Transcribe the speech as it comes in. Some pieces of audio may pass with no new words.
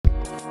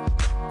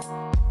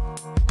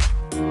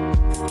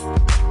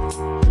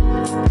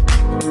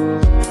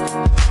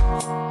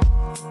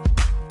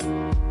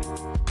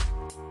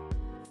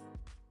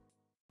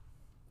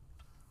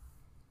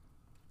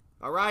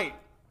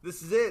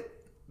This is it.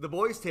 The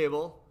boys'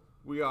 table.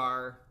 We're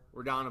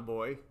down a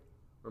boy.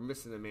 We're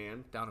missing a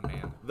man. Down a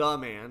man. The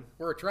man.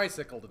 We're a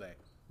tricycle today.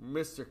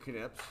 Mr.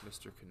 Knips.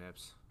 Mr.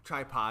 Knips.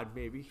 Tripod,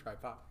 maybe.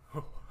 Tripod.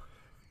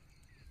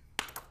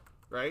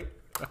 Right?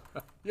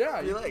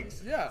 Yeah. Your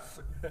legs. Yeah.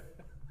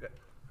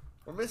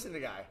 We're missing a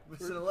guy.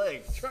 Missing a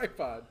leg.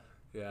 Tripod.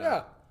 Yeah.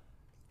 Yeah.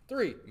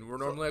 3. We're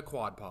normally a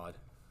quad pod.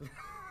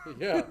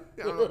 Yeah.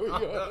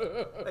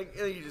 Like,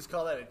 you just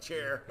call that a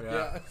chair.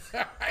 Yeah.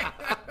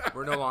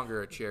 We're no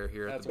longer a chair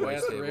here at That's the boys'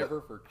 West table.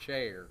 River for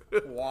chair.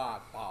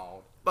 Quad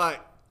pod.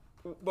 But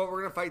we're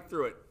going to fight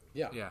through it.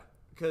 Yeah. Yeah.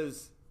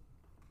 Because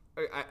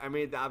I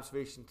made the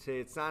observation today.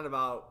 It's not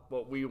about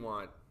what we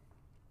want.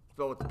 It's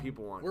about what the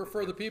people want. We're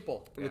for the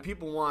people. And the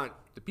people want.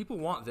 The people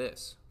want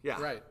this. Yeah.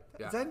 Right.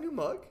 Yeah. Is that a new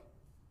mug?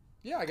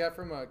 Yeah, I got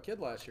from a kid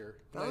last year.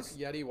 That Nice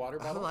was- Yeti water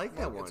I bottle. like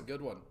that It's a one.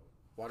 good one.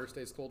 Water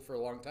stays cold for a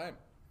long time.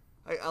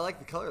 I like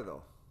the color,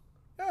 though.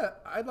 Yeah,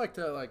 I'd like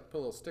to put a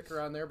little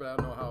sticker on there, but I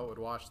don't know how it would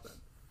wash then.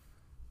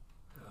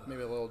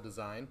 Maybe a little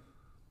design.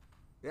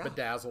 Yeah.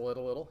 Bedazzle it a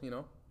little,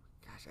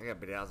 Gosh, I got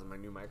bedazzled my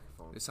new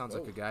microphone. This sounds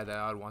like a guy that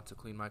I would want to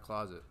clean my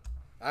closet.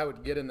 I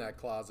would get in that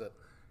closet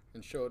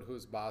and show it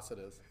whose boss it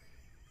is.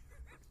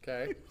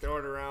 Okay? Throw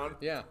it around.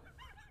 Yeah.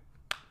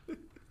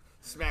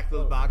 Smack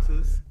those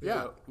boxes.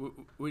 Yeah.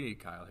 We need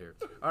Kyle here.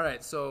 All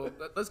right, so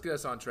let's get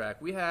us on track.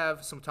 We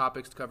have some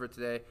topics to cover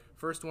today.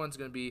 First one's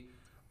going to be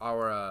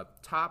our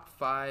top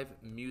 5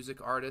 music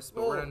artists,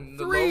 but we're in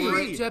the three.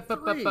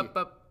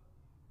 lower.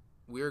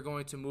 We're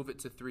going to move it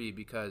to 3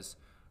 because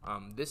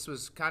this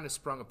was kind of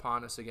sprung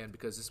upon us again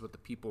because this is what the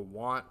people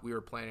want. We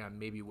were planning on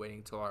maybe waiting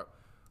until our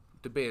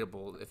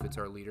debatable if it's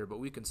our leader, but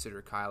we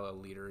consider Kyle a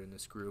leader in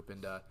this group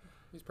and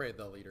He's probably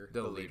the leader.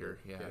 the leader.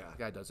 Yeah, the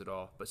guy does it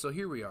all. But so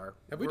here we are.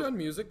 Have we done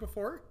music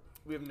before?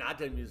 We have not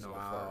done music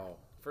before. Wow.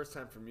 First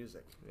time for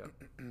music. Yep.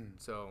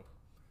 So,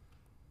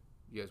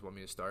 you guys want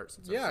me to start?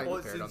 Since Yeah. I'm so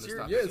Well, prepared on since this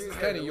you're- topic? Yeah, this is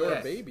kind of your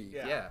Yes. baby.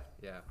 Yeah.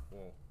 Yeah.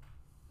 Well,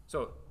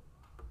 so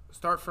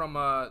start from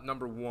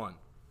number 1.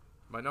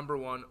 My number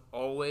 1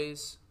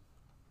 always.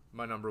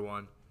 My number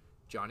 1,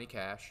 Johnny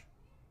Cash.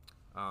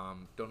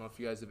 Don't know if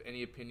you guys have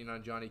any opinion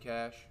on Johnny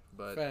Cash,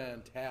 but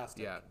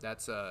Fantastic. yeah,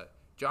 that's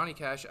Johnny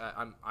Cash.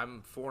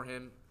 I'm for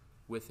him,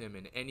 with him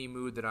in any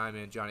mood that I'm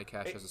in. Johnny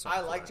Cash has a song. I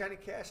for like it. Johnny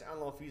Cash. I don't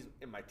know if he's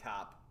in my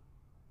top.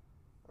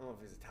 I don't know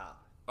if he's a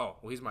top. Oh,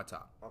 well, he's my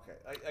top. Okay.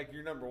 Like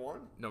you're number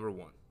 1? Number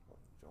 1.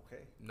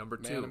 Okay. Number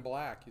Man in 2.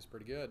 Black. He's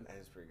pretty good. That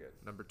is pretty good.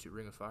 Number 2,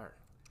 Ring of Fire.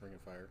 Ring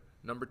of Fire.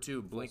 Number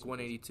 2, Blink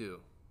 182.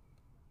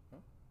 Oh.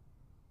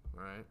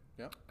 All right.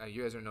 Yeah.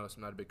 You guys are noticed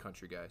I'm not a big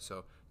country guy.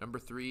 So number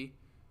 3,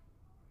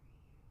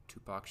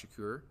 Tupac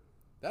Shakur.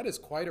 That is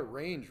quite a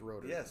range,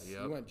 Rotor. Yes.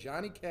 Yep. You went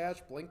Johnny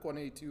Cash, Blink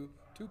 182,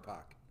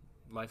 Tupac.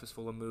 Life is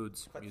full of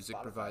moods. Quite the Music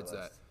Spotify provides that.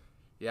 list.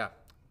 Yeah.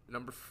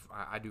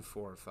 I do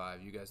 4 and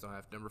 5. You guys don't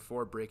have. Number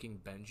 4, Breaking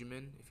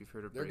Benjamin. If you've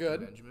heard of They're Breaking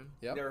good. Benjamin.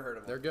 Yep. Never heard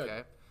of They're them. good.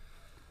 Okay.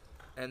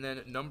 And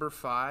then number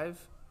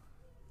 5,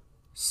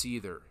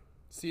 Seether.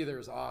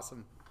 Seether's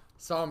awesome.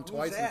 Saw him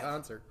twice in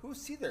concert. Who's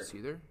Seether?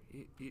 Seether?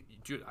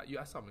 Dude,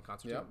 I saw him in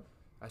concert. Yep.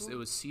 Too. It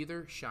was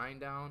Seether,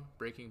 Shinedown,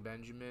 Breaking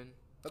Benjamin,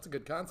 That's a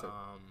good concert.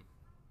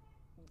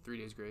 3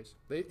 Days Grace.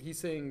 He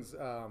sings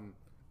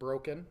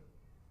Broken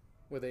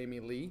with Amy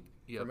Lee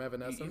Yep. from You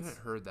Evanescence.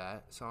 haven't heard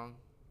that song?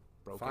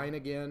 Broken. Fine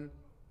Again.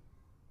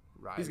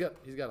 Ride. He's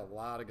got a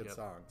lot of good Yep.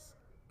 songs.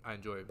 I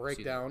enjoy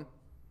Breakdown.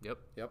 Seether. Yep.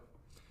 Yep.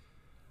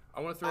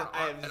 I want to throw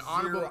I an have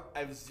honorable. zero. I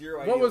have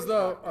zero idea. What was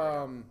you're talking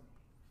about.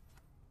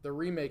 the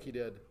remake he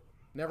did?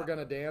 Never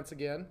Gonna Dance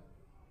Again?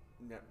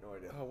 No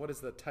idea. Oh, what is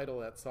the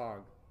title of that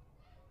song?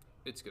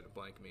 It's gonna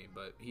blank me,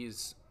 but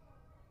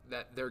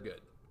they're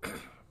good.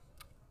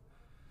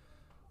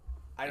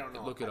 I don't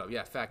know. Look it up.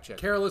 Yeah, fact check.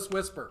 Careless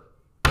Whisper.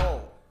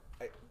 Oh,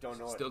 I don't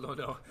know. Still don't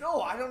know.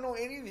 No, I don't know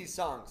any of these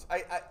songs.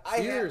 I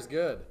Seether's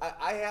good.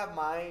 I have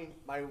my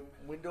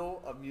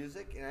window of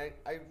music, and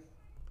I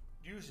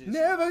usually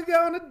Never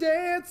Gonna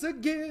Dance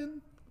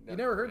Again. You Never.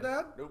 never heard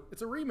that? Nope.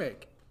 It's a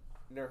remake.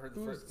 never heard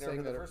the Who's first. Never sang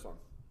heard the that? first one.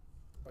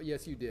 Oh,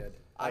 yes, you did.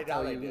 I I'll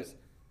tell doubt I you did.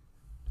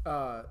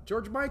 who's-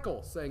 George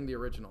Michael sang the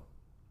original.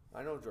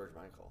 I know George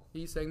Michael.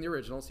 He sang the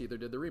original. Seether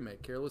did the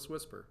remake. Careless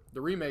Whisper.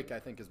 The remake, I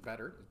think, is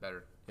better. It's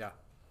better. Yeah.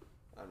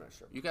 I'm not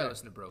sure. You gotta Okay.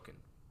 listen to Broken.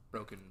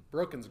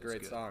 Broken's a is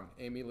great good. song.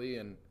 Amy Lee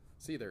and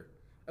Seether.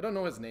 I don't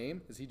know his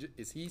name. Is he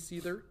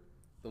Seether,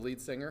 the lead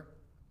singer?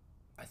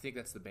 I think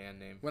that's the band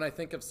name. When I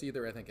think of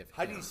Seether, I think of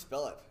How him. do you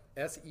spell it?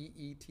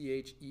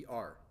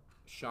 Seether.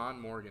 Sean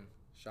Morgan.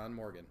 Sean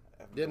Morgan.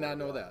 have Did no not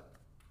know idea. that.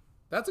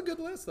 That's a good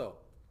list, though.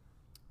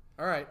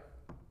 All right.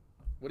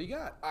 What do you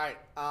got? All right,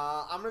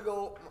 I'm gonna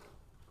go.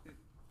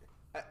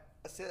 I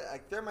said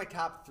like they're my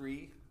top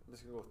 3. I'm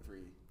just gonna go with 3,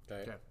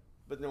 Okay.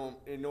 but no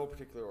in no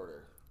particular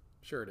order.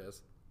 Sure it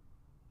is.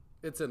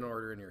 It's in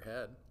order in your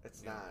head.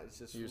 It's not. It's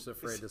just You're just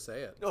afraid to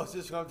say it. No, it's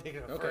just what I'm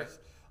thinking of Okay. first.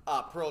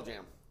 Pearl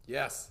Jam.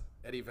 Yes.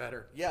 Eddie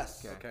Vedder.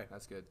 Yes. Okay.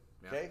 That's good.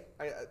 Yeah. Okay.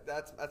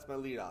 That's my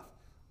lead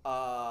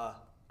off.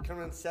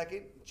 Coming in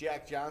second,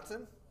 Jack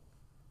Johnson.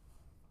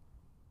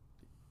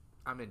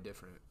 I'm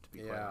indifferent, to be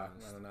quite Yeah,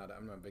 honest. I'm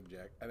not a big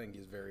Jack. I think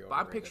he's very But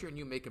I'm overrated. picturing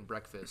you making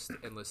breakfast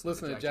and listening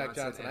Listen to to Jack Jack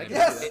Johnson, Johnson.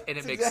 and, I it, can- and it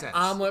Yes, makes exactly. sense.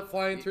 Omelet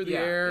flying through the Yeah.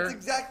 air. That's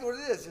exactly what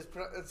it is.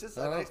 It's just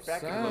a nice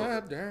back and Upside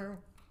forth. down.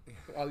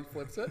 Oh, he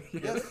flips it?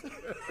 Yes.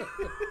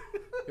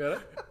 Get it?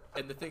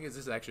 And the thing is,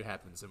 this actually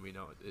happens, and we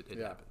know it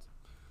Yeah. happens.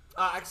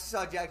 I actually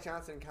saw Jack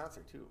Johnson in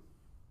concert too.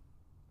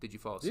 Did you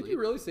fall asleep? Did you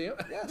really see him?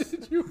 Yes.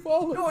 Did you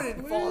fall asleep? No, I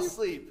didn't fall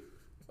asleep.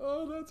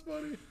 Oh, that's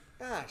funny.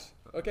 Gosh.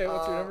 Okay,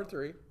 what's your number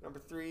 3? Number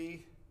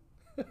 3.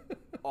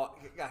 Oh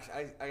gosh,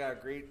 I got a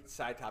great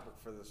side topic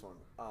for this one.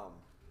 I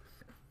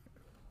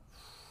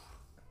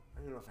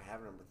don't know if I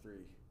have a number 3.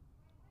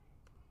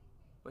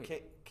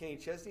 Wait. Kenny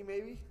Chesney,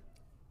 maybe?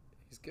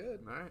 He's good.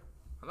 All right.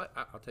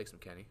 I'll take some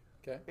Kenny.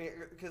 Okay.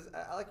 Because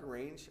I like a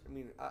range. I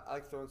mean, I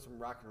like throwing some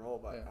rock and roll,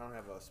 but Yeah. I don't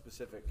have a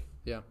specific.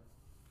 Yeah.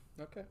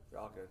 Okay. They're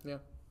all good. Yeah.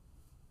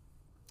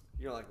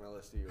 You don't like my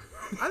list, do you?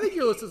 I think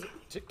your list is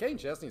Kane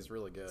Chesney's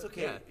really good. It's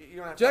okay. Yeah. You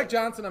don't have Jack to,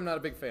 Johnson, I'm not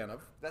a big fan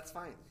of. That's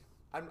fine.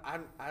 I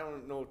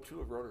don't know 2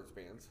 of Rotor's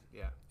bands.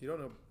 Yeah. You don't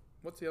know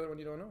what's the other one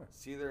you don't know?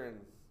 Seether and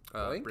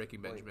Blink?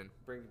 Breaking Benjamin.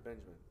 Breaking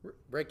Benjamin.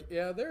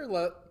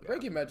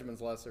 Breaking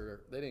Benjamin's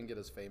lesser. They didn't get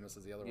as famous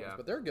as the other ones, Yeah.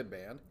 but they're a good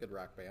band, good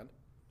rock band.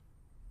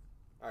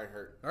 All right,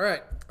 Hurt. All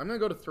right, I'm gonna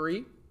go to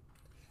 3.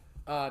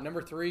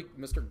 Number 3,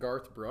 Mr.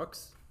 Garth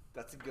Brooks.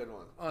 That's a good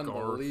one.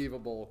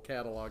 Unbelievable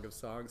catalog of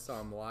songs.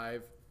 Saw him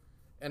live.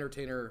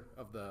 Entertainer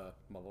of the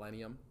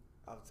millennium.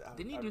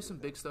 Didn't he do some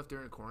big stuff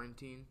during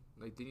quarantine?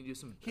 Like, didn't he do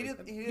some? He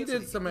like, did. He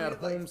did some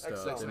at-home stuff,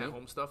 Excel. like some didn't he?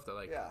 at-home stuff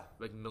that Yeah.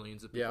 like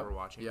millions of people were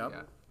watching. Yep.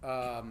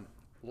 Yeah.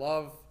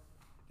 Love,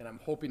 and I'm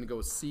hoping to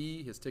go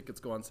see. His tickets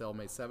go on sale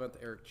May 7th.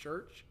 Eric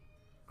Church.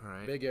 All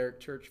right. Big Eric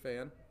Church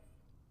fan.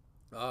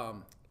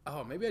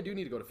 Maybe I do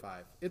need to go to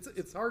 5.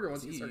 It's harder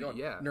once you start going.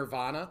 Yeah.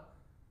 Nirvana.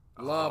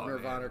 Love Oh,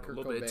 Nirvana. man. Kurt A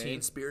little bit of Cobain.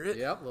 Teen Spirit.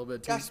 Yep, a little bit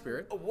of Teen Gosh,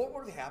 Spirit. what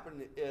would have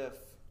happened if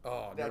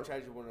that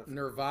tragedy wouldn't have?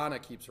 Nirvana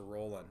keeps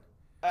rolling.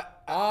 Uh,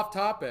 Off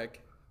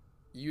topic,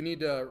 you need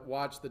to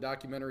watch the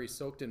documentary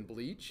Soaked in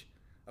Bleach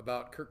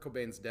about Kurt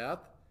Cobain's death.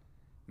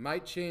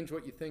 Might change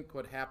what you think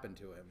would happen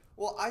to him.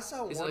 Well, I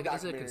saw Is it one like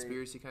is it a documentary.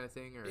 conspiracy kind of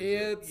thing, or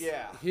is It's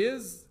Yeah.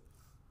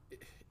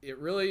 It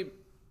really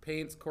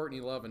paints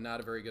Courtney Love in not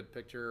a very good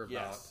picture about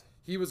Yes.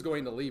 he was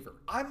going to leave her.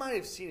 I might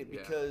have seen it Yeah.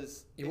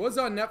 because It was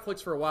on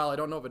Netflix for a while. I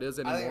don't know if it is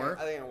I anymore.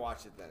 think I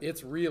watched it then.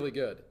 It's really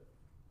good.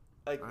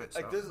 like Alright,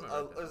 like so there's I'm gonna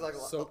write there's like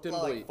Soaked a in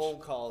lot of bleach. phone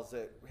calls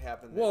that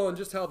happened. Well, and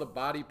just how the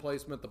body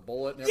placement, the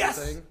bullet, and yes,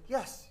 everything.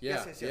 yes,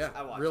 Yeah, yes. yeah,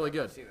 I watched really it.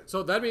 good. I've seen it.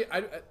 So that'd be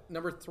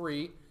number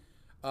 3.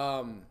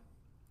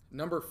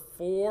 Number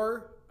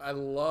 4, I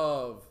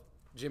love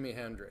Jimi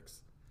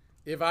Hendrix.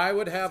 If I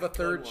would have a good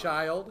third one.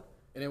 child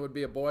and it would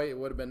be a boy, he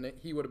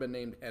would have been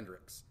named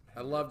Hendrix.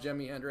 I love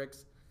Jimi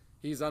Hendrix.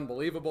 He's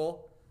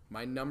unbelievable.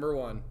 My number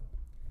 1.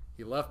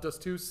 He left us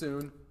too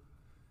soon.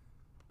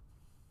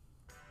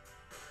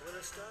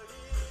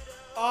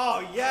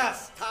 Oh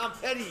yes, Tom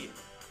Petty.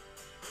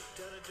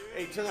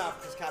 Hey, turn that off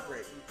because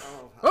copyright.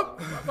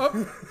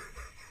 Oh.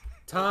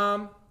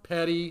 Tom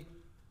Petty,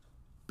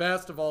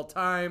 best of all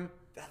time.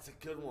 That's a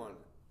good one.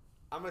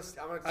 I'm gonna.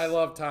 I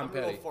love Tom I'm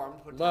gonna Petty. Go for it. I'm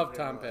gonna put Love on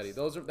Tom the Petty.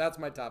 list. That's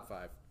my top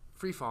 5.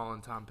 Free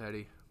falling Tom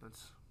Petty?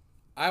 That's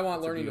I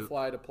want a Learning to beaut.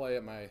 Fly to play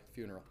at my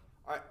funeral.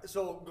 All right.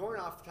 So going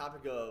off the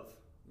topic of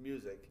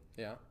music,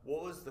 Yeah.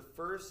 what was the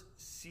first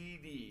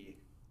CD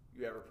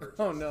you ever purchased?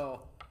 Oh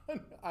no,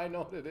 I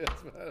know what it is.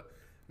 But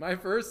my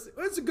first,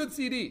 it's a good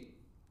CD,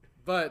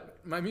 but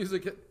my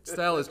music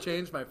style has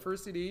changed. My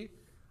first CD,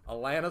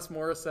 Alanis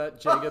Morissette,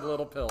 "Jagged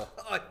Little Pill."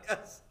 Oh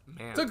yes.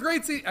 man. It's a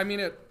great CD. I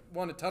mean, it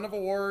won a ton of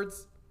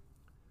awards.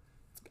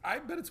 I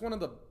bet it's one of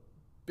the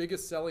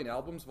biggest selling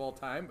albums of all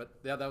time. But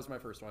yeah, that was my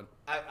first one.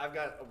 I've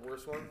got a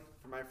worse one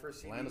for my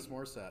first CD. Alanis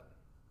Morissette.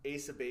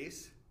 Ace of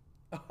Base.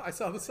 I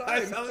saw the sign.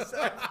 I saw the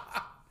sign.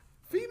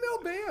 Female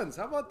bands.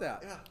 How about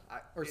that? Yeah.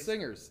 Or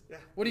singers. Yeah.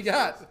 What do you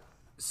got?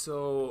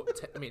 So,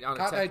 I mean, on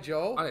Cotton Eye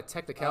Joe? on a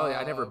technicality,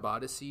 I never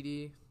bought a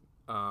CD.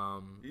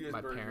 You just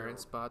My burned your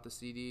parents own. bought the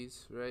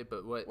CDs, right?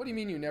 But what What do you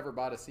mean you never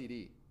bought a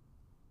CD?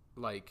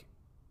 like,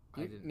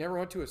 I You didn't. never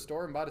went to a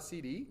store and bought a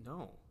CD?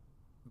 No.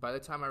 By the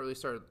time I really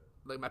started,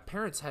 like, my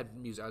parents had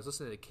music. I was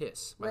listening to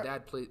Kiss. My Right.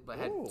 dad played.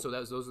 Oh. So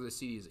those were the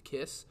CDs of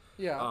Kiss.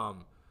 Yeah.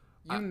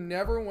 You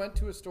never went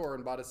to a store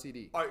and bought a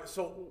CD. All right.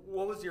 So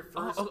what was your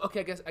first? Okay.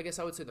 I guess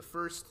I would say the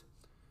first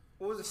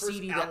What was the first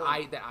CD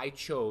album? that I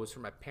chose for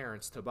my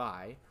parents to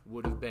buy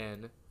would have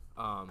been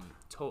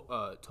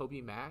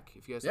Toby Mac.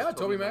 If you guys know Yeah,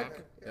 Toby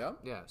Mac. Yeah.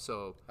 Yeah.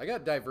 So I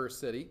got Diverse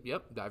City.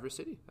 yep, Diver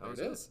City. That was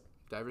it it. is.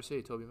 Diver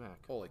City, Toby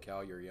Mac. Holy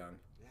cow, you're young.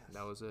 Yes.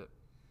 That was it.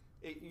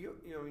 You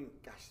know, I mean,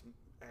 gosh,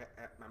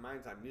 my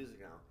mind's on music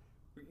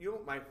now. You know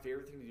what my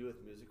favorite thing to do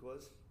with music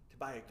was? To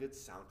buy a good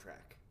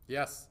soundtrack.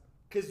 Yes.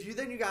 Because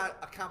then you got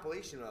a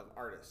compilation of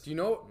artists. Do you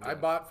know I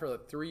bought for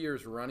 3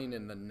 years running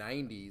in the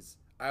 90s,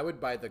 I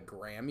would buy the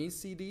Grammy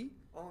CD,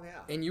 Oh,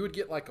 yeah. and you would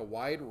get like a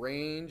wide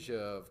range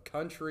of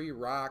country,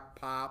 rock,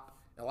 pop,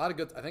 a lot of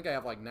good. I think I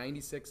have like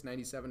 96,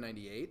 97,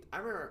 98. I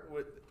remember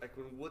like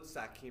when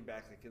Woodstock came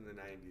back like in the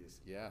 90s.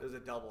 Yeah. It was a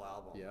double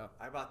album. Yeah.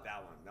 I bought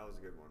that one. That was a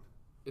good one.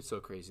 It's so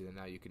crazy that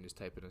now you can just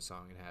type in a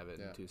song and have it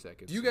Yeah. in 2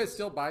 seconds. Do you guys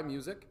still buy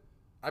music?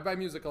 I buy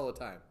music all the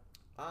time.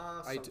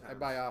 I Sometimes.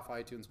 buy off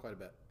iTunes quite a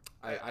bit.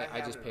 I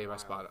haven't just in pay a my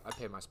while. I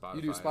pay my Spotify.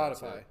 You do that's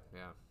Spotify. it. Yeah.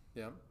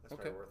 Yeah. That's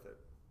Okay. probably worth it.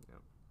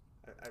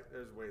 Yeah.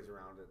 There's ways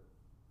around it.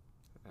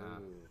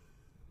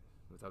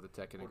 Without the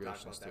tech We'll talk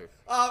integrations about too.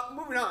 that.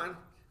 Moving on.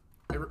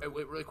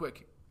 Wait, really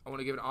quick. I want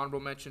to give an honorable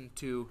mention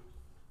to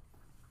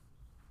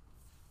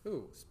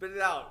Ooh, Spit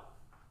it out.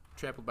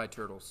 Trampled by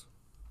Turtles.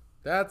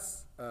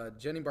 that's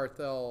Jenny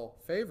Barthel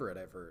favorite.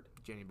 I've heard.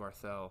 Jenny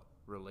Barthel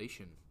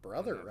relation.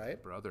 Brother, Yeah,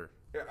 right? Brother.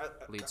 Yeah,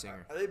 Lead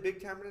singer. Are they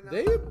big time in it now?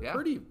 They Yeah.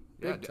 pretty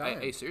Yeah, big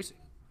time. hey, seriously.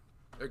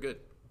 They're good.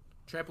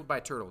 Trampled by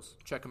Turtles.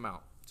 Check them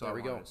out. That's all There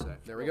we I go. wanted to say.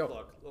 There we Little go.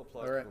 plug. Little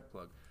plug. All right. Little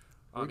plug.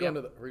 Are we going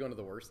to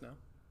the worst now?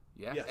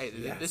 Yeah. Yes. Hey,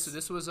 Yes.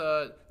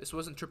 this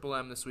wasn't Triple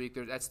M this week.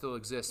 That still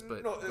exists,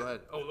 but No, go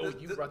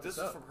ahead. You brought this is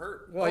up. from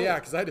Hurt. Well, yeah,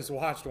 because I just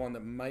watched one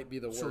that might be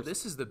the worst. So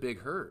this is the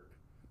big hurt.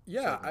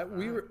 Yeah,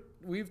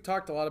 we've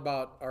talked a lot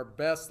about our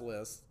best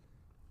list,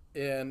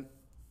 and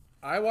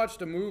I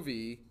watched a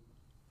movie.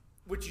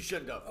 Which you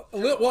shouldn't have.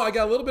 Well, I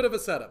got a little bit of a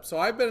setup. So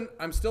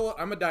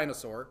I'm a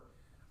dinosaur.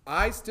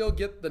 I still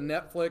get the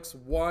Netflix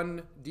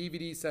one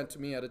DVD sent to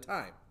me at a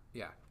time.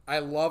 Yeah. I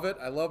love it.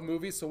 I love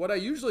movies. So what I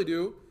usually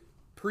do,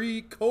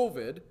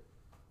 pre-COVID,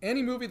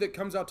 any movie that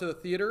comes out to the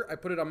theater, I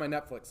put it on my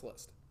Netflix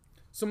list.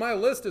 So my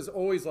list is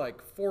always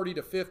like 40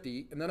 to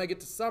 50, and then I get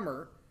to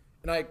summer,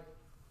 and I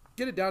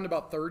get it down to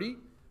about 30.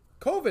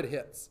 COVID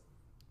hits.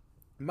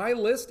 My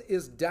list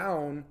is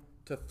down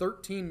to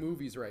 13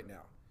 movies right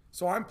now.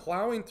 So I'm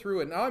plowing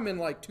through it. Now I'm in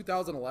like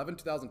 2011,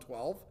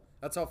 2012.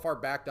 That's how far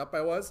backed up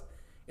I was.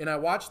 And I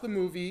watched the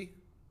movie.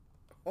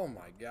 Oh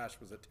my gosh,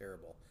 was it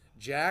terrible.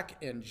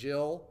 Jack and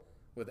Jill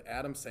with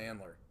Adam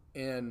Sandler.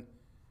 And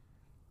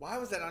Why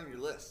was that on your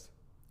list?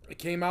 it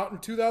came out in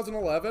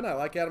 2011. I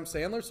like Adam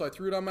Sandler, so I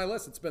threw it on my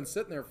list. It's been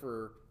sitting there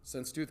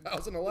since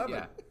 2011.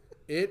 Yeah.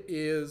 It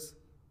is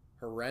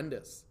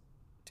horrendous.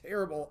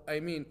 Terrible. I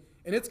mean,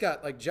 and it's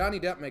got like Johnny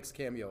Depp makes a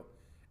cameo.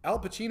 Al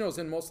Pacino's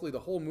in mostly the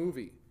whole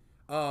movie.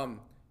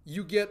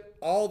 You get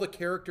all the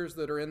characters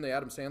that are in the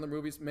Adam Sandler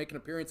movies make an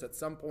appearance at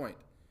some point.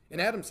 And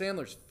Adam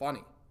Sandler's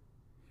funny.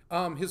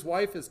 His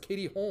wife is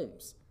Katie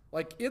Holmes.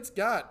 Like, it's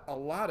got a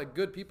lot of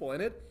good people in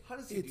it. How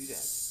does he do that?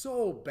 It's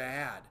so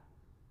bad.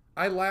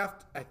 I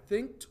laughed, I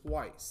think,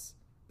 twice.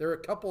 There are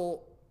a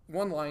couple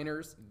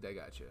one-liners, They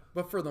got you.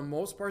 but for the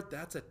most part,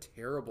 that's a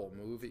terrible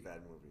movie.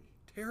 Bad movie.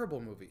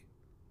 Terrible movie.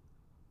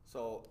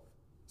 So,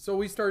 So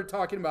we started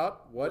talking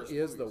about what Worst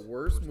is the movies.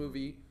 worst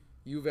movie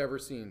you've ever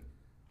seen.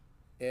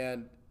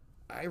 And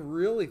I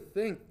really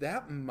think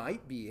that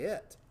might be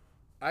it.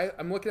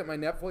 I'm looking at my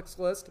Netflix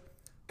list.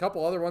 A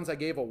couple other ones I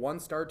gave a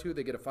 1-star to.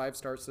 They get a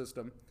 5-star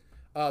system.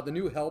 The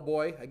new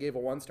Hellboy, I gave a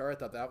 1-star. I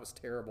thought that was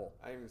terrible.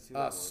 I didn't even see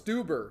that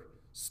one.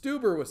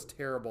 Stuber was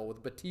terrible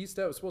with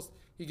Batista. It was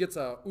he gets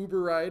a Uber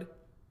ride,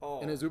 Oh.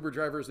 and his Uber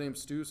driver's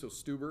name's Stu, so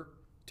Stuber.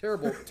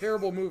 Terrible,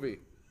 terrible movie.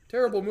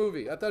 Terrible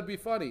movie. I thought it'd be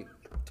funny.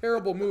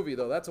 Terrible movie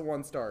though. That's a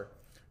 1-star.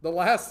 The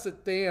Last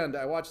Stand.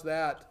 I watched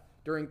that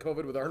during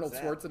COVID with Arnold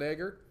that?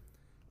 Schwarzenegger.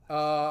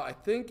 I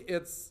think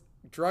it's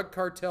drug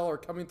cartel are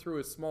coming through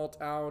a small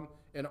town,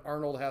 and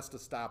Arnold has to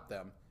stop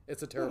them.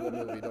 It's a terrible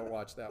movie. Don't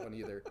watch that one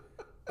either.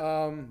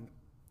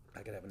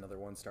 I could have another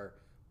 1-star.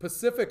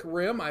 Pacific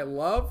Rim. I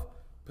love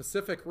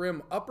Pacific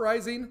Rim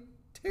Uprising.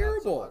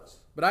 Terrible. much.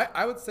 But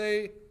I would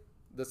say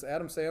this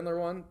Adam Sandler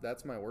one.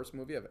 That's my worst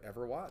movie I've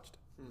ever watched.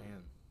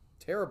 Man.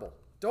 Terrible.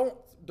 Don't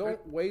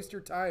waste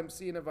your time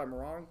seeing if I'm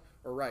wrong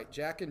or right.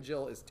 Jack and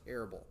Jill is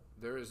terrible.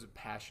 There is a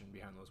passion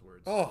behind those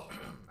words. Oh.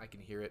 I can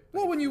hear it. I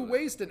Well, can when you feel it.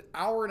 waste an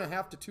hour and a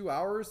half to 2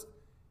 hours,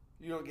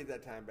 You don't get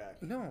that time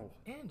back. no.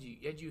 And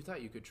you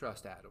thought you could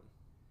trust Adam.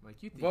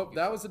 Like you think Well, you could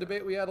that trust was a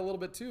debate we had a little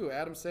bit too.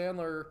 Adam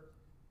Sandler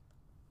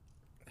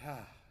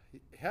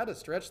he had a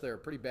stretch there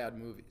of pretty bad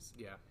movies.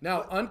 Yeah.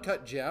 Now,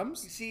 Uncut You Gems,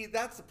 see,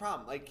 that's the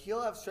problem. Like,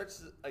 he'll have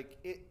stretches, like,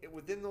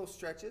 within those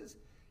stretches,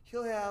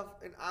 he'll have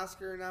an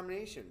Oscar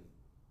nomination,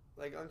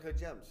 like Uncut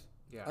Gems.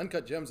 Yeah.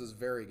 Uncut Gems is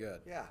very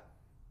good. Yeah.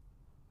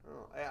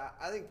 Oh,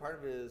 I think part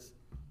of it is,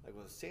 like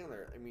with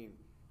Sandler, I mean,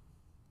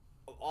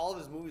 all of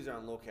his movies are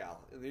on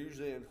locale, and they're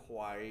usually in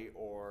Hawaii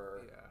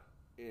or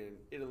Yeah. in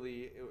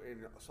Italy.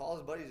 And so all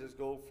his buddies just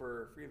go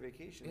for free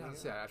vacation. Yeah, hang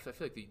honestly, out. I feel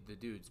like the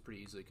dude's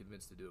pretty easily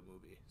convinced to do a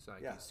movie. It's not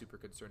like Yeah. he's super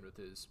concerned with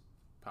his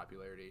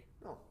popularity.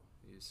 No.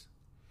 He's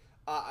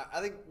I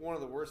think one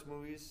of the worst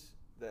movies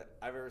that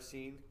I've ever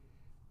seen,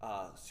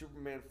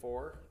 Superman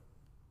 4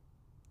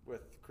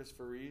 with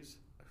Christopher Reeves.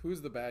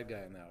 Who's the bad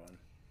guy in that one?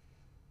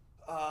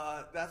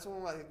 That's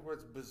one I think where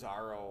it's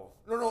Bizarro.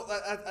 No,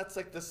 that's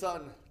like the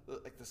sun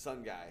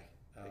guy.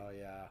 Oh,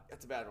 yeah.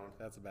 That's a bad one.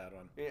 That's a bad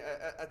one.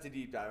 That's a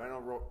deep dive. I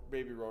know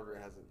Baby Rotor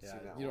hasn't Yeah, seen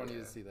that you one. don't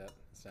need to see that.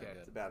 It's not Okay.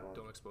 It's a good. bad one.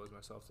 don't expose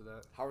myself to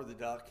that. Howard the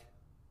Duck.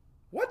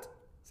 What?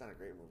 It's not a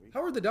great movie.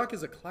 Howard the Duck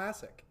is a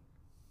classic.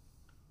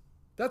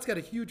 That's got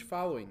a huge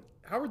following.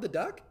 Howard the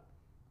Duck?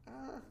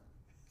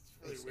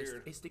 It's really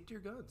weird. Hey, stick to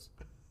your guns.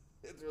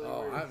 It's really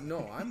Oh, weird.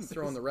 I'm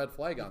throwing the red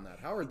flag on that.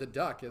 Howard the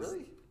Duck is.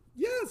 Really?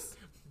 Yes.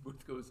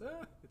 Booth goes,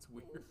 it's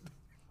weird.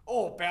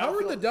 Oh, Howard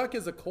Battlefield. the Duck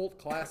is a cult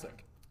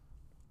classic.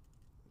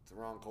 It's the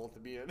wrong cult to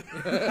be in.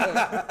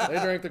 They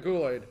drank the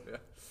Kool-Aid. Yeah.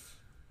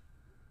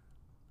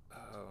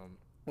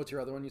 What's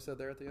your other one you said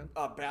there at the end?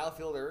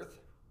 Battlefield Earth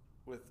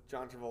with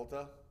John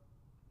Travolta.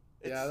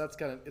 Yeah, it's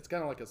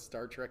kind of like a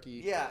Star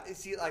Trek-y. Yeah,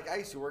 see, like I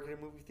used to work in a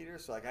movie theater,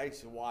 so like I used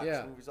to watch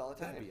movies all the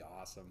time. That'd be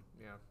awesome.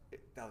 Yeah.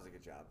 That was a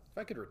good job. If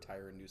I could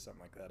retire and do something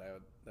like that,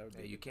 that would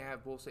Yeah, be. you can't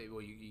have both. Say,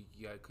 well, you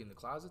got to clean the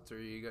closets, or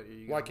you got.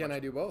 Why can't I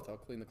do both? I'll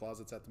clean the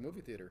closets at the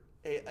movie theater.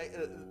 Hey,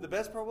 the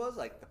best part was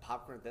like the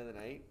popcorn at the end of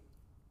the night.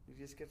 You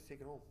just get to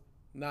take it home.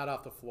 Not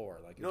off the floor,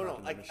 like you're No,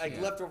 talking the like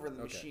machine. left over in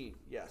the Okay. machine.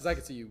 Yes. Because I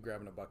could see you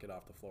grabbing a bucket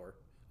off the floor.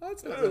 Oh,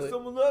 it's not Yeah, really.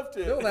 someone left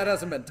it. Bill, that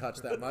hasn't been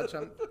touched that much.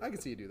 I can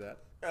see you do that.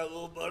 Add a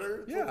little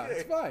butter. It's Yeah, okay.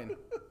 it's fine.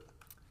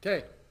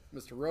 Okay,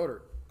 Mr.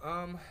 Roder.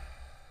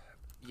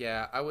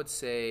 Yeah, I would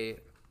say.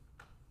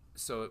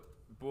 So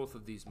both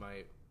of these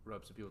might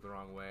rub some people the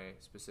wrong way,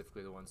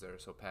 specifically the ones that are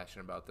so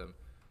passionate about them.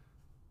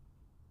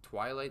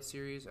 Twilight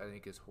series, I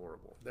think, is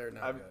horrible. They're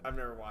not good. I've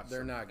never watched. They're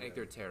them. not I think good.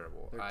 they're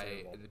terrible. They're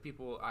terrible. The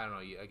people, I don't know.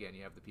 You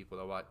have the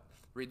people that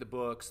read the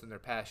books and they're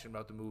passionate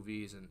about the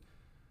movies, and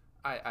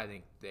I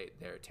think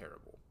they're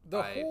terrible.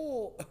 The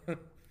whole I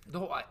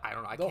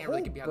don't know. I the can't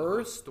really whole get behind the whole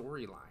birth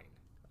storyline.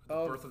 The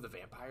of- birth of the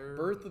vampire.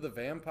 Birth of the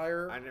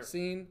Vampire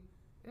scene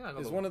Yeah,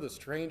 is one of the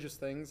strangest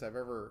things I've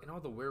ever. and all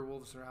the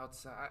werewolves are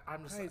outside.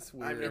 I'm just. It's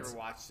I've weird. never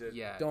watched it.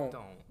 Yeah. Don't.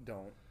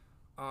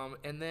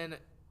 And then,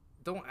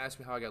 don't ask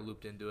me how I got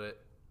looped into it,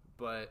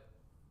 but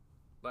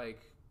like,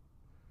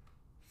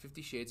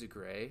 50 Shades of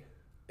Grey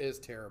Is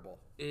terrible.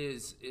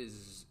 is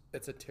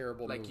It's a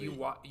terrible like movie.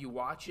 you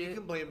watch You it.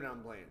 can blame it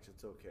on Blanche.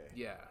 It's okay.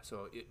 Yeah,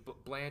 so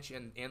Blanche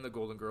and the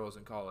Golden Girls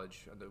in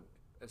college, the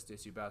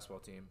SDSU basketball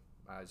team.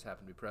 I just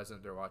happened to be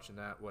present. They're watching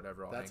that.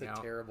 Whatever. I'll That's hang a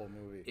out. terrible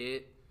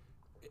movie.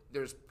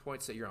 There's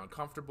points that you're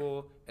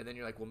uncomfortable, and then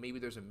you're like, well, maybe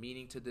there's a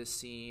meaning to this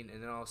scene,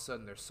 and then all of a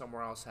sudden they're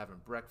somewhere else having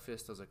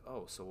breakfast. I was like,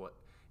 oh, so what?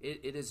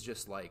 It is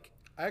just like,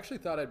 I actually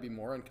thought I'd be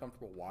more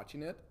uncomfortable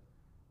watching it,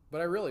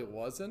 but I really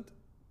wasn't.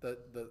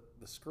 The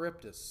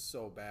script is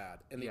so bad,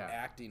 and the Yeah.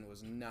 acting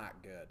was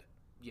not good.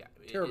 yeah,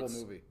 Terrible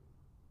movie.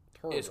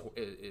 Terrible.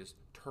 It is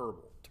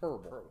terrible.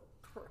 Terrible.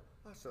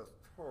 That's just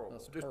horrible.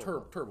 That's Just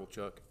terrible. terrible,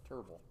 Chuck.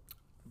 Terrible.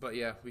 But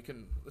yeah,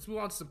 let's move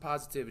on to some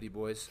positivity,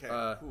 boys.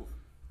 Okay. Ooh.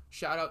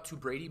 Shout out to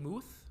Brady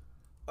Muth.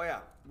 Oh yeah.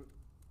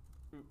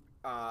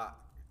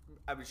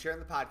 I've been sharing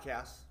the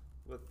podcast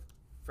with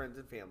friends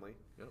and family,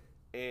 Yep.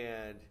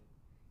 and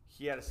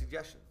he had a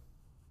suggestion,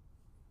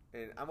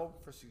 and I'm open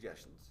for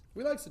suggestions.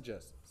 We like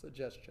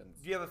suggestions.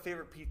 Do you have a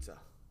favorite pizza?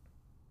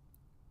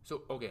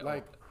 So okay,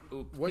 Like,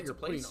 what pizza you're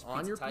putting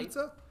on your type?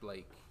 pizza?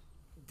 Like,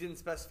 Didn't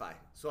specify,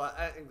 so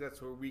I think that's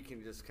where we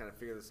can just kind of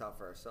figure this out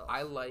for ourselves.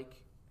 I like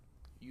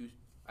you.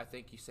 I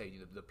think you say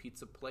the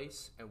pizza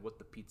place and what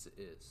the pizza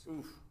is,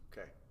 Oof.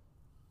 Okay.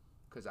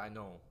 because I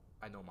know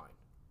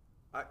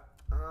mine.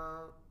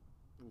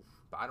 Oof.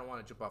 But I don't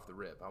want to jump off the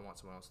rip. I want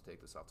someone else to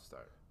take this off the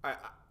start. All right.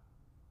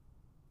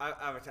 I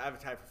have a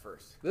tie for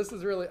first. This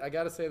is really, I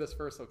got to say this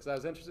first, though, because I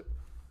was interested.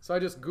 So I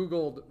just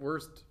Googled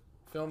worst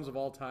films of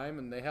all time,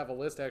 and they have a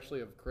list, actually,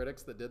 of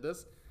critics that did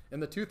this. In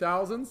the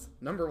 2000s,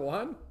 number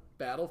one,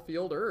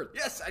 Battlefield Earth.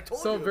 Yes, I told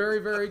you. So very,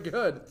 very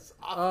good. It's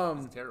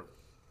terrible.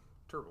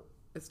 Terrible.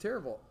 It's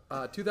terrible.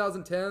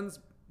 2010's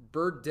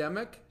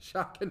Birdemic,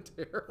 Shock and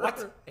Terror.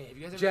 What? Hey, have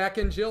you guys ever? Jack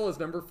and Jill is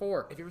number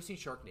 4. Have you ever seen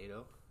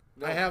Sharknado?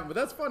 No. I have, but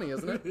that's funny,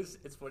 isn't it?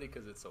 It's funny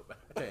because it's so bad.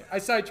 Okay, I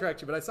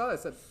sidetracked you, but I saw that.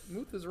 I said,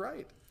 Muth is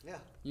right. Yeah.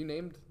 You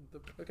named the.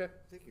 Okay.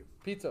 Thank you.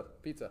 Pizza.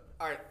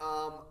 All right.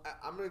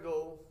 I'm gonna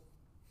go.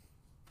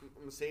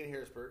 I'm staying in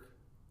Harrisburg.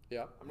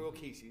 Yeah. I'm gonna go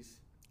Casey's.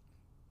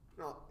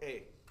 No,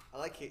 hey, I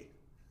like Casey.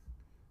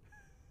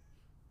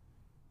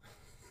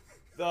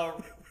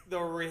 The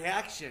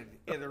reaction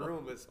in the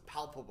room is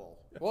palpable.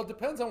 Well, it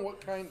depends on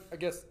what kind. I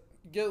guess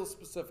get a little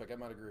specific. I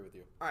might agree with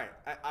you. All right,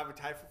 I have a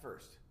tie for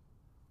first.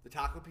 The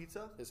taco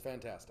pizza. It's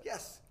fantastic.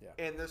 Yes. Yeah.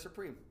 And they're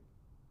supreme.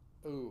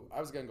 Ooh, I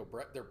was gonna go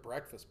their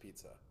breakfast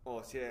pizza.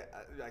 Oh, see,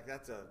 like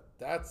that's a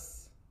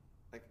That's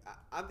like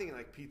I'm thinking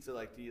like pizza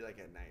like to eat like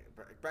at night.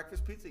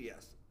 Breakfast pizza,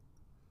 yes.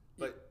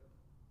 But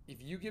if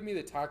you give me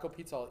the taco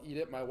pizza, I'll eat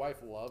it. My wife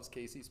loves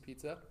Casey's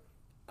Pizza.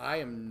 I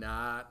am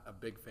not a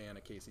big fan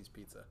of Casey's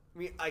Pizza.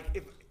 I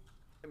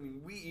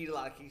mean, we eat a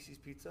lot of Casey's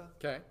pizza.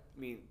 Okay. I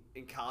mean,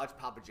 in college,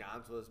 Papa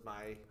John's was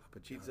my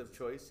pizza of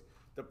choice.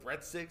 The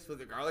breadsticks with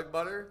the garlic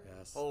butter.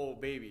 Yes. Oh,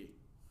 baby.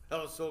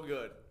 That was so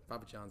good.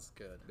 Papa John's is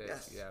good.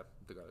 Yes. Yeah,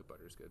 the garlic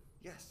butter is good.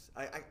 Yes.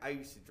 I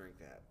used to drink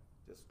that.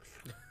 Just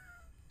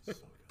so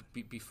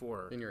good.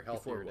 Before In your before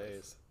healthier wife.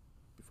 days.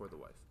 Before the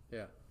wife.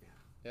 Yeah.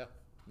 Yeah.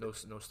 No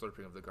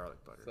slurping of the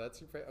garlic butter. So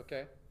that's your favorite.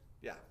 Okay.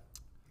 Yeah.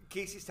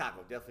 Casey's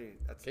Taco, definitely.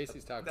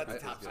 Casey's Taco That's the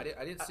is top good. team.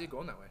 I didn't see it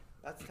going that way.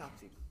 That's the top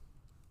team.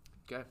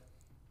 Okay.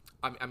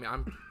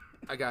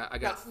 I got.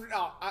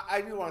 Now,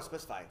 I do want to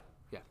specify.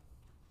 Yeah.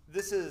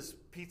 This is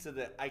pizza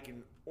that I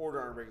can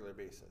order on a regular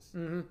basis.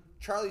 Mm-hmm.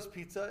 Charlie's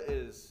Pizza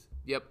is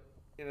Yep.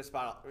 in a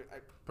spot.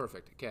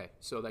 Perfect. Okay.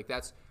 So like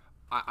that's,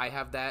 I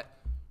have that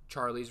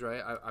Charlie's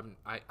right.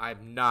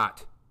 I'm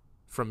not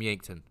from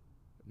Yankton.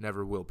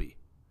 never will be.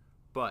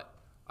 But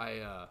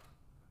oh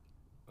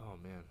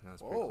man, that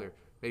was pretty Whoa. clear.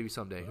 Maybe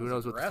someday. Who was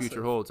knows what the future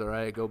aggressive. holds? All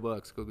right, go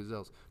Bucks, go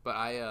Gazelles. But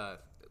I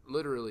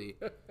literally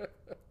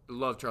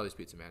love Charlie's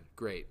Pizza, man.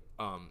 Great.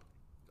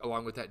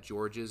 Along with that,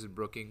 George's and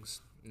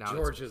Brookings. Now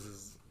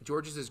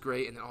George's is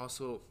great, and then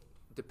also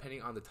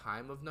depending on the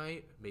time of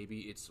night, maybe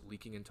it's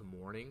leaking into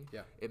morning.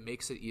 Yeah. It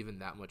makes it even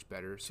that much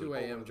better. So 2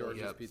 a.m.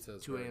 George's Pizza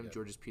is 2 very a.m. good.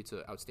 George's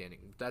Pizza, outstanding.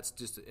 That's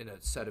just in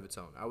a set of its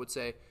own. I would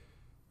say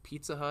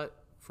Pizza Hut,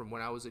 from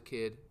when I was a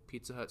kid,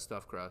 Pizza Hut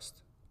stuffed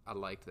crust, I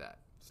liked that.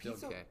 Still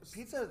Pizza, okay.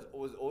 pizza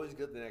was always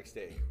good the next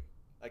day.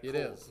 Like It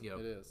cold. is. Yep.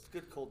 It is. It's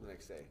good cold the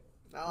next day.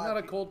 I'm not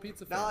a cold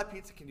pizza fan. Not a lot of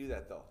pizza can do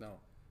that though. No.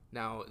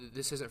 Now,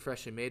 this isn't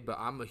freshly made, but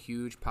I'm a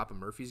huge Papa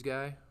Murphy's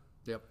guy.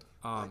 Yep.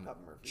 I like Papa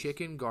Murphy's.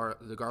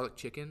 The garlic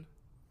chicken,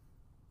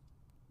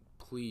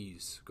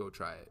 please go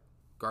try it.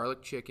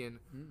 Garlic chicken.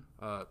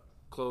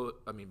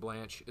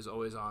 Blanche is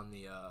always on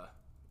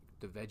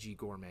the veggie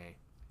gourmet.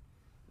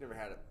 Never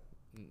had it.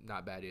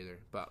 Not bad either,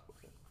 but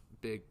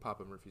big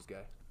Papa Murphy's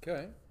guy.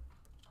 Okay.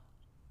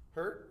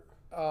 Hurt?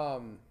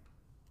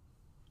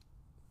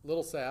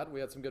 Little sad. We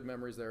had some good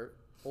memories there.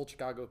 Old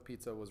Chicago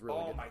pizza was really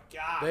Oh good. my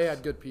gosh. They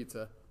had good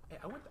pizza. Hey,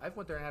 I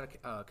went there and had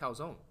a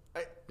calzone.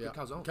 I, Good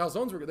calzone.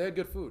 Calzones were good. They had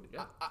good food.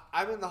 Yeah.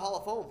 I'm in the Hall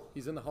of Fame.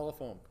 He's in the Hall of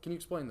Fame. Can you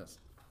explain this?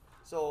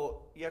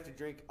 So you have to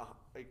drink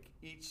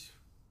you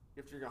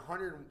have to drink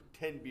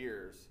 110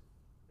 beers.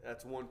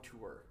 That's one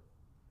tour.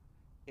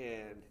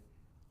 And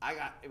I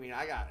got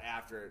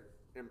after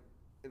it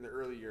in the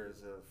early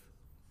years of,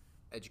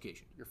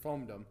 Education. You're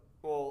foamed them.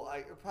 well,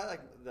 probably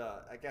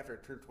like after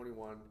I turned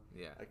 21.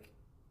 Yeah. Like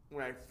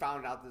when I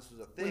found out this was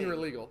a thing. When you were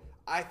legal.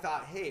 I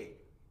thought, hey,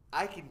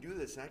 I can do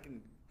this.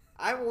 And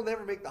I will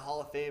never make the Hall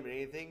of Fame in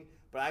anything,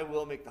 but I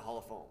will make the Hall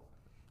of Fame.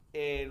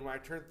 And when I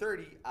turned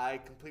 30, I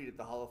completed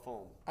the Hall of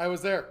Fame. I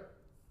was there.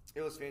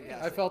 It was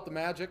fantastic. I felt the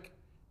magic.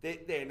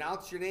 They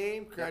announced your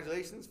name.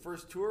 Congratulations,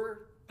 first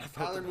tour. I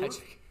felt Tyler the Moose.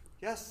 magic.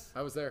 Yes.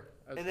 I was there.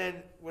 And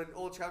then when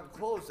Old Chicago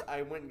closed,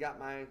 I went and got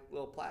my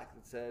little plaque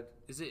that said,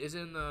 Is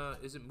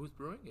it Muth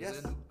Brewing?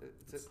 yes,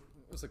 it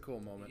was a cool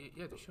moment.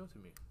 Yeah, just show it to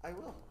me. I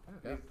will.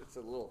 Yeah. It's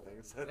a little thing.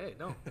 So, Hey,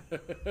 no.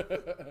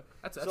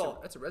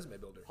 That's a resume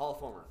builder. Hall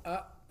of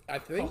Famer. I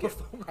think,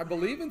 I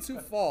believe in Sioux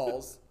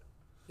Falls,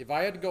 if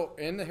I had to go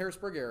in the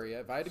Harrisburg area,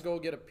 if I had to go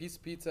get a piece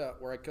of pizza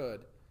where I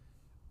could,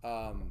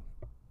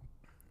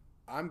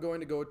 I'm going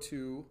to go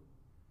to,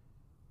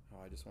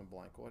 I just went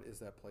blank. What is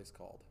that place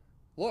called?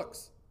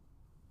 Looks.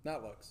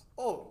 Not Looks.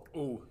 Oh,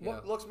 Ooh, yeah.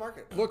 Looks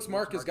Market. Looks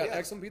Mark has got yes.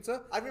 excellent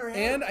pizza. I've never had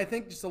And it. I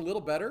think just a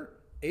little better,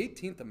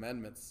 18th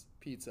Amendment's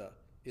pizza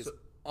is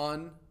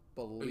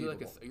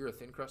unbelievable. You're a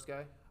thin crust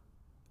guy?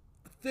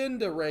 Thin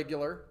to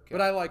regular,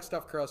 but I like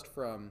stuffed crust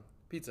from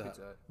Pizza Hut.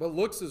 Pizza Hut. But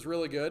Looks is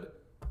really good.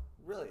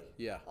 Really?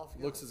 Yeah,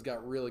 Altogether. Looks has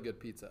got really good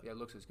pizza. Yeah,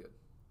 looks is good.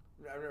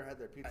 I've never had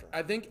their pizza.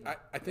 I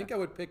think I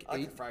would pick I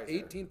like the fries there.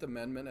 18th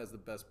Amendment as the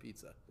best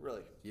pizza.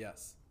 Really?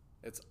 Yes,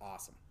 it's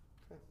awesome.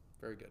 Okay.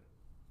 Very good.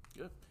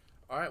 Good.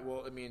 All right.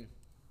 Well,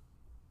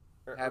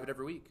 have it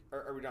every week.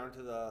 Are we down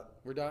to the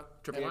We're done.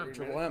 Triple M.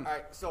 Triple M. All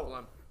right.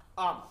 So,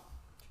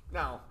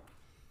 now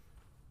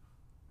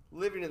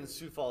living in the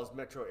Sioux Falls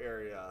metro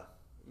area,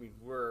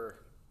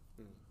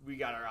 we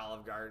got our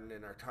Olive Garden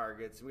and our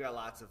Targets, and we got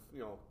lots of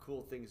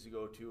cool things to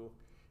go to,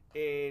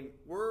 and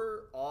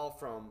we're all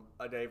from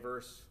a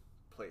diverse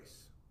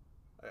place.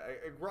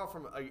 We're all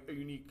from a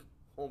unique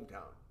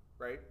hometown,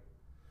 right?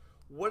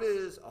 What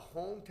is a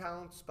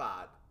hometown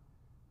spot?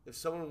 If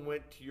someone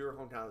went to your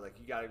hometown, like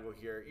you got to go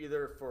here,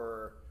 either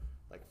for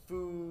like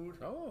food,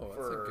 Oh, that's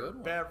for a good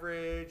one.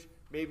 beverage,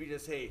 maybe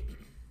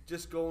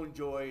just go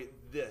enjoy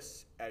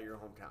this at your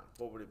hometown.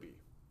 What would it be?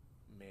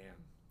 Man.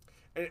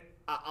 And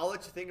I'll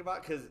let you think about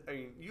it, because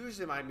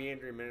usually my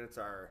meandering minutes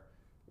are,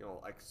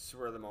 like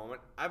spur of the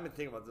moment. I've been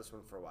thinking about this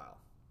one for a while.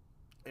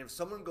 And if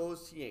someone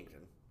goes to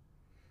Yankton,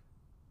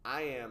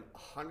 I am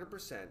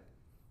 100%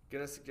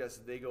 gonna suggest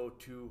that they go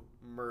to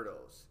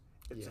Murdo's.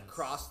 It's Yes.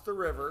 across the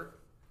river,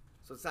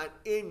 so it's not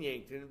in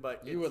Yankton,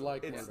 but You would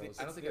like it's, Murdo's. It's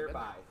I don't think I've been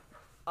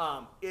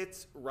nearby.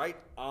 It's right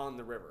on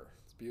the river.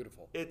 It's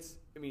beautiful.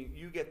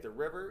 You get the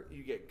river,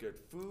 you get good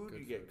food,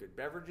 you get good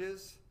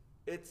beverages.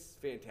 It's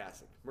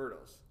fantastic.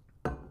 Murdo's.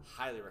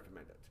 Highly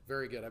recommend it.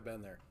 Very good. I've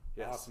been there.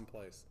 Yes. Awesome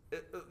place.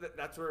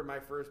 That's where my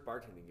first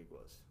bartending gig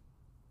was.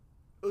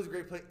 It was a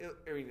great place.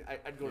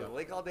 I'd go to the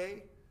lake all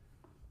day,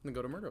 Then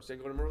go to Murdo's. then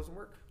go to Murdo's and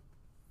work.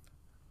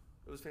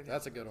 It was fantastic.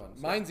 That's a good one.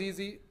 Mine's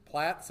easy.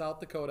 Platte, South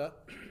Dakota,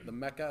 the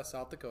Mecca, of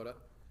South Dakota.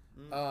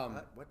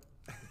 What?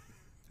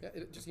 Yeah,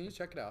 just you need to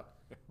check it out.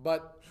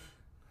 But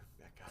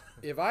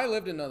if I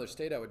lived in another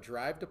state, I would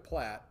drive to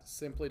Platte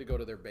simply to go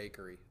to their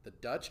bakery. The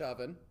Dutch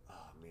Oven Oh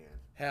man.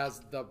 has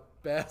the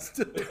best,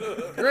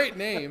 great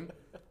name.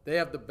 They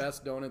have the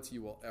best donuts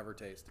you will ever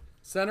taste.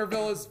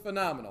 Centerville is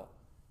phenomenal.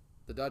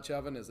 The Dutch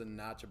Oven is a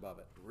notch above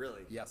it.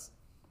 Really? Yes.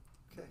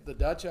 Okay. The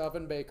Dutch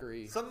Oven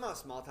Bakery. Some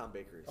small town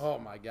bakeries. Oh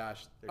my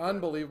gosh. good.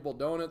 Unbelievable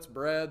donuts,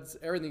 breads,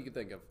 everything you can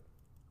think of.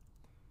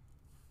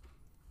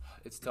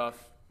 It's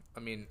tough. I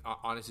mean,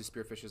 honestly,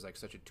 Spearfish is like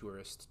such a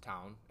tourist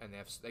town, and they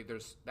have like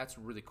that's a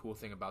really cool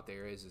thing about the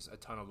area is a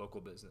ton of local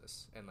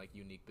business and like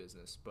unique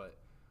business. But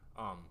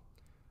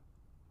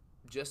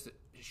just a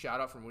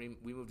shout out from when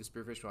we moved to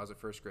Spearfish when I was in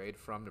first grade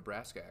from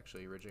Nebraska,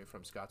 actually originally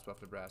from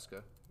Scottsbluff,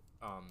 Nebraska,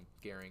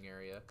 Gehring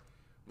area.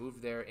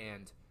 Moved there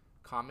and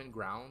Common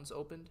Grounds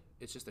opened.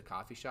 It's just a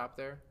coffee shop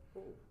there,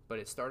 but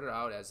it started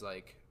out as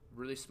like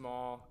really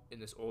small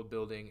in this old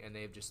building, and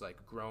they've just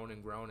like grown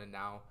and grown, and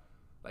now.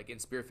 Like in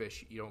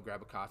Spearfish, you don't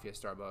grab a coffee at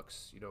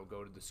Starbucks. You don't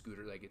go to the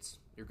scooter. Like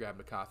you're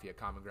grabbing a coffee at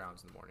Common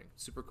Grounds in the morning.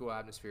 Super cool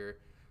atmosphere.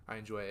 I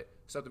enjoy it.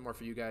 Something more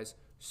for you guys.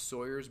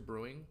 Sawyer's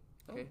Brewing.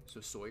 Okay, so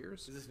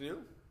Sawyer's. Is this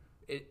new?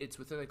 It's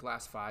within like the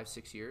last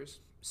 5-6 years.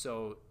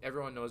 So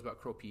everyone knows about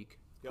Crow Peak.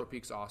 Yep. Crow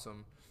Peak's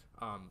awesome.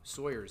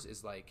 Sawyer's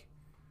is like,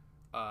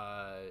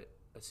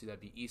 let's see, that'd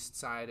be east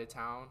side of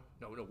town.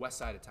 No, west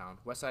side of town.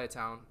 West side of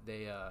town.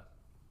 They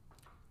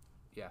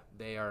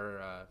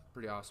are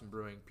pretty awesome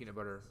brewing, peanut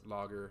butter,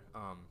 lager,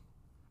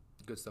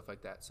 good stuff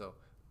like that. So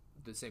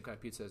the same kind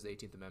of pizza as the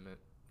 18th Amendment,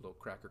 little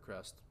cracker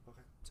crust.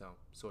 Okay. So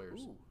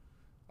Sawyer's. Ooh.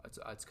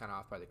 It's kind of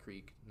off by the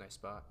creek, nice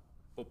spot.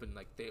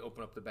 They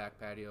open up the back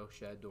patio,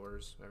 shed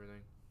doors,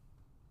 everything.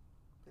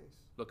 Nice.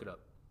 Look it up.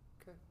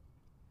 Okay.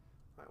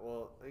 All right.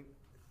 Well,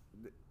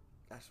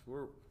 gosh,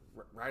 we're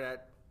right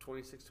at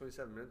 26,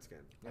 27 minutes again.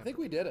 I think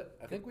we did it.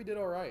 I think we did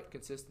all right.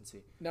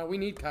 Consistency. Now we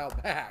need Kyle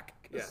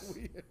back. 'Cause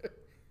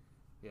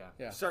Yes.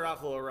 Yeah. Start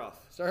off a little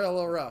rough. Started a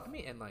little rough. I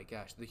mean, and like,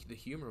 gosh, the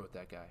humor with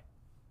that guy.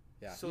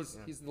 Yeah. So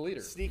He's the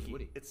leader. Sneaky.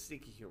 Woody. It's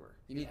sneaky humor.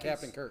 You need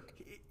Captain Kirk.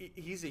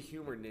 He's a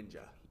humor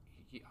ninja.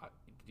 Do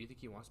you think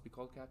he wants to be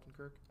called Captain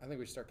Kirk? I think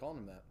we should start calling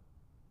him that.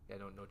 Yeah,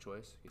 no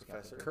choice. He's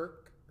Professor. Captain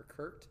Kirk or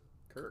Kurt?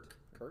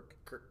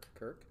 Kirk.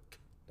 Kirk?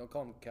 Don't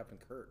call him Captain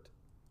Kurt.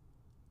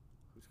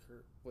 Who's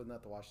Kurt? Wasn't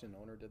that the Washington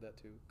owner did that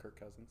too? Kirk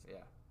Cousins? Yeah.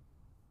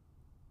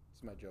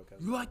 It's my joke.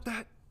 You like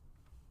that?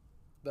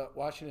 The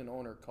Washington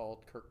owner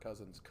called Kirk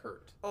Cousins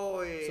Kurt.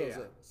 Oh, yeah. So it was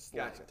a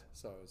slight. Gotcha.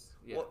 So it was,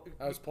 Yeah. Well,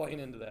 I was playing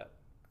into that.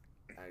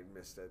 I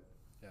missed it.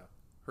 Yeah.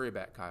 Hurry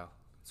back, Kyle.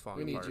 It's falling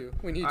We need apart. you.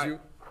 We need All you.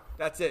 right.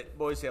 That's it.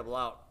 Boys Table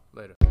out.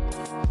 Later.